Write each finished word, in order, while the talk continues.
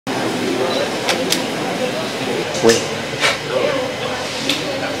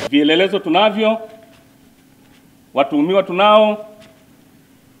Vielelezo tunavyo, watuhumiwa tunao,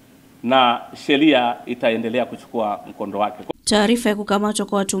 na sheria itaendelea kuchukua mkondo wake. Taarifa ya kukamatwa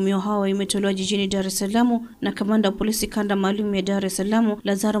kwa watuhumiwa hao imetolewa jijini Dar es Salaam na kamanda wa polisi kanda maalum ya Dar es Salaam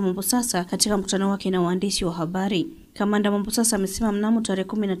Lazaro Mambosasa katika mkutano wake na waandishi wa habari. Kamanda Mambosasa amesema mnamo tarehe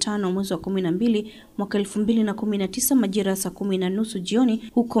 15 mwezi wa 12 mwaka 2019 majira saa 10:30 jioni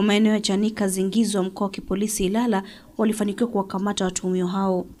huko maeneo ya Chanika Zingizwa mkoa wa kipolisi Ilala walifanikiwa kuwakamata watuhumiwa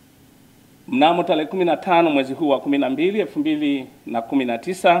hao. Mnamo tarehe 15 mwezi huu wa 12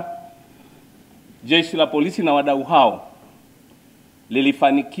 2019 jeshi la polisi na wadau hao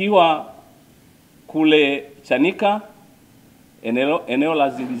lilifanikiwa kule Chanika eneo la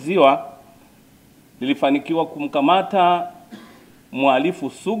Zingiziwa, lilifanikiwa kumkamata mhalifu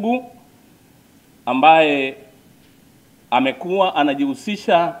sugu ambaye amekuwa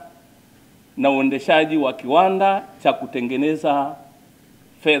anajihusisha na uendeshaji wa kiwanda cha kutengeneza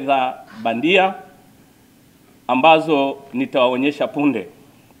fedha bandia ambazo nitawaonyesha punde.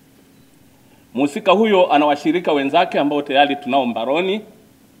 Mhusika huyo ana washirika wenzake ambao tayari tunao mbaroni,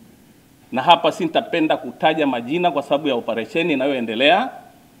 na hapa sitapenda kutaja majina kwa sababu ya operesheni inayoendelea.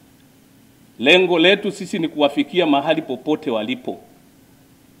 Lengo letu sisi ni kuwafikia mahali popote walipo.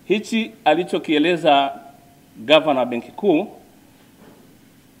 Hichi alichokieleza Governor Benki Kuu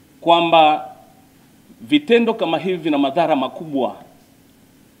kwamba vitendo kama hivi vina madhara makubwa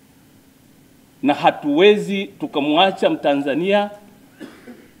na hatuwezi tukamwacha Mtanzania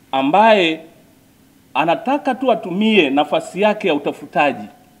ambaye anataka tu atumie nafasi yake ya utafutaji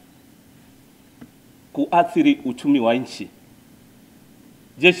kuathiri uchumi wa nchi.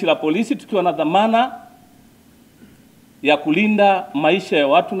 Jeshi la polisi tukiwa na dhamana ya kulinda maisha ya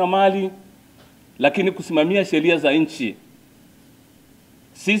watu na mali, lakini kusimamia sheria za nchi.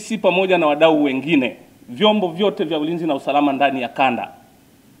 Sisi pamoja na wadau wengine, vyombo vyote vya ulinzi na usalama ndani ya kanda,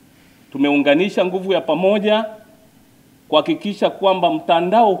 tumeunganisha nguvu ya pamoja kuhakikisha kwamba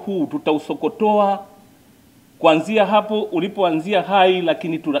mtandao huu tutausokotoa kuanzia hapo ulipoanzia hai,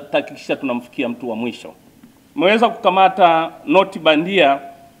 lakini tutahakikisha tunamfikia mtu wa mwisho. Mmeweza kukamata noti bandia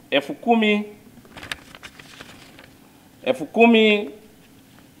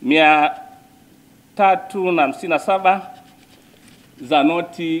 10,357 za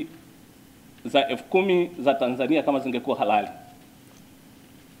noti za 10,000 za Tanzania kama zingekuwa halali.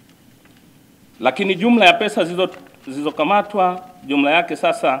 Lakini jumla ya pesa zilizokamatwa jumla yake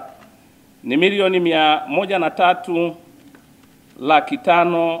sasa ni milioni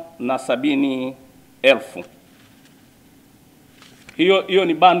 103,570,000. Hiyo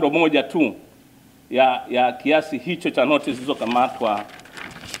ni bando moja tu ya kiasi hicho cha noti zilizokamatwa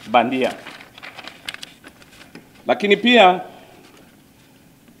bandia. Lakini pia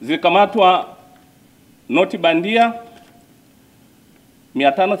zilikamatwa noti bandia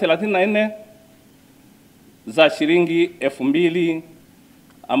 534 za shilingi 2,000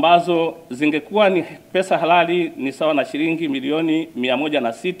 ambazo zingekuwa ni pesa halali ni sawa na shilingi milioni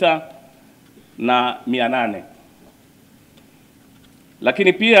 106,800.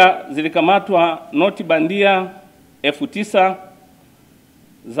 Lakini pia zilikamatwa noti bandia 9,000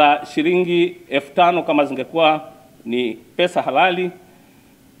 za shilingi 5,000 kama zingekuwa ni pesa halali,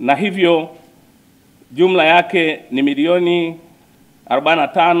 na hivyo jumla yake ni milioni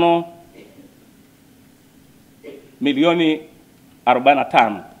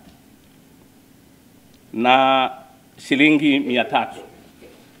 45 na shilingi 300.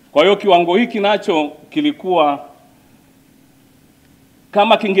 Kwa hiyo kiwango hiki nacho kilikuwa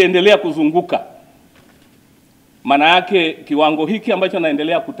kama kingeendelea kuzunguka, maana yake kiwango hiki ambacho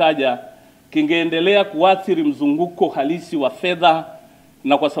naendelea kutaja kingeendelea kuathiri mzunguko halisi wa fedha,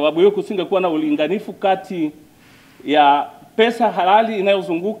 na kwa sababu hiyo kusingekuwa na ulinganifu kati ya pesa halali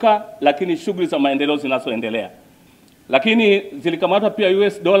inayozunguka lakini shughuli za maendeleo zinazoendelea. Lakini zilikamatwa pia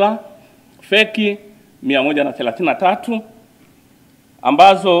US dollar feki 133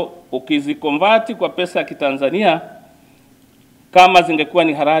 ambazo ukizikonvati kwa pesa ya Kitanzania kama zingekuwa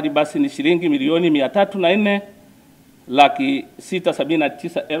ni halali basi ni shilingi milioni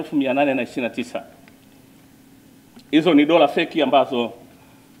 304,679,829. Hizo ni dola feki ambazo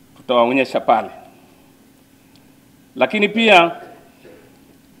tutawaonyesha pale. Lakini pia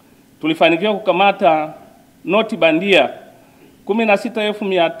tulifanikiwa kukamata noti bandia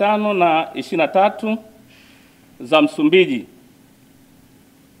 16,523 za Msumbiji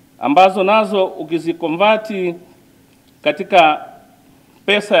ambazo nazo ukizikonvati katika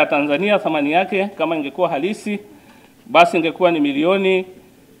pesa ya Tanzania thamani yake kama ingekuwa halisi basi ingekuwa ni milioni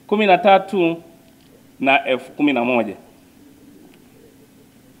 13,011.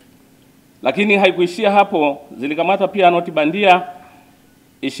 Lakini haikuishia hapo, zilikamatwa pia noti bandia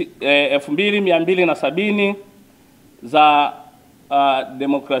 2270 za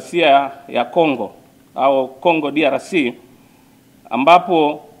demokrasia ya Kongo au Kongo DRC,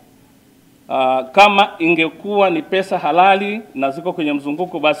 ambapo kama ingekuwa ni pesa halali na ziko kwenye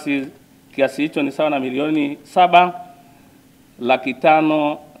mzunguko, basi kiasi hicho ni sawa na milioni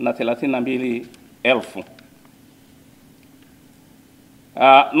 7,532,000.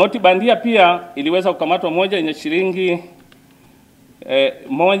 Noti bandia pia iliweza kukamatwa moja yenye shilingi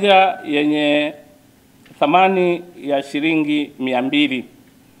moja yenye thamani ya shilingi 200,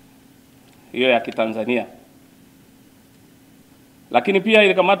 hiyo ya Kitanzania. Lakini pia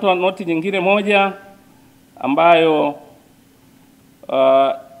ilikamatwa noti nyingine moja ambayo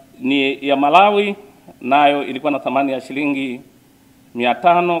ni ya Malawi, nayo ilikuwa na thamani ya shilingi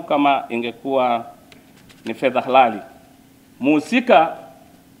 500 kama ingekuwa ni fedha halali. Mhusika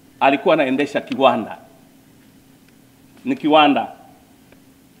alikuwa anaendesha kiwanda. Ni kiwanda.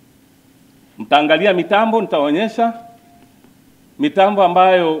 Mtaangalia mitambo, nitaonyesha mitambo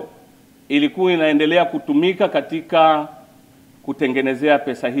ambayo ilikuwa inaendelea kutumika katika kutengenezea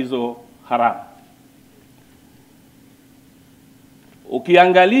pesa hizo haramu.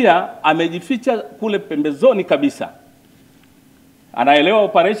 Ukiangalia amejificha kule pembezoni kabisa. Anaelewa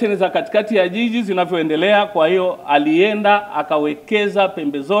operation za katikati ya jiji zinavyoendelea, kwa hiyo alienda akawekeza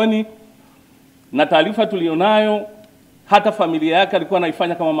pembezoni, na taarifa tulionayo hata familia yake alikuwa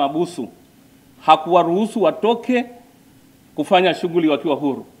anaifanya kama mabusu. Hakuwaruhusu watoke kufanya shughuli wakiwa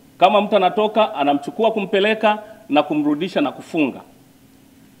huru. Kama mtu anatoka, anamchukua kumpeleka na kumrudisha na kufunga.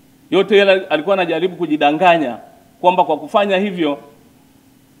 Yote yale alikuwa anajaribu kujidanganya kwamba kwa kufanya hivyo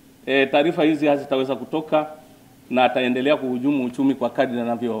taarifa hizi hazitaweza kutoka na ataendelea kuhujumu uchumi kwa kadri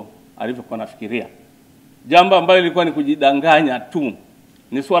alivyokuwa anafikiria. Jambo ambalo lilikuwa ni kujidanganya tu.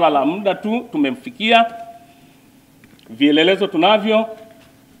 Ni swala la muda tu, tumemfikia. Vielelezo tunavyo,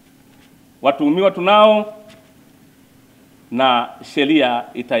 watuhumiwa tunao, na sheria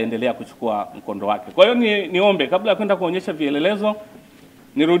itaendelea kuchukua mkondo wake. Kwa hiyo niombe kabla ya kwenda kuonyesha vielelezo,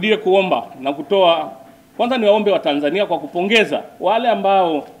 nirudie kuomba na kutoa, kwanza niwaombe wa Tanzania kwa kupongeza wale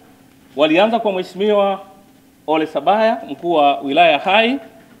ambao walianza kwa Mheshimiwa Ole Sabaya, mkuu wa wilaya Hai,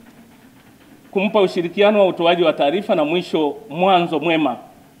 kumpa ushirikiano wa utoaji wa taarifa, na mwanzo mwema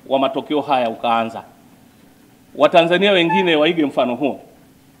wa matokeo haya ukaanza. Watanzania wengine waige mfano huo.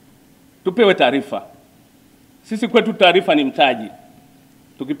 Tupewe taarifa. Sisi kwetu taarifa ni mtaji.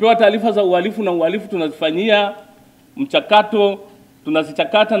 Tukipewa taarifa za uhalifu na uhalifu tunazifanyia mchakato,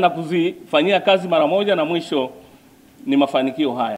 tunazichakata na kuzifanyia kazi mara moja, na mwisho ni mafanikio haya.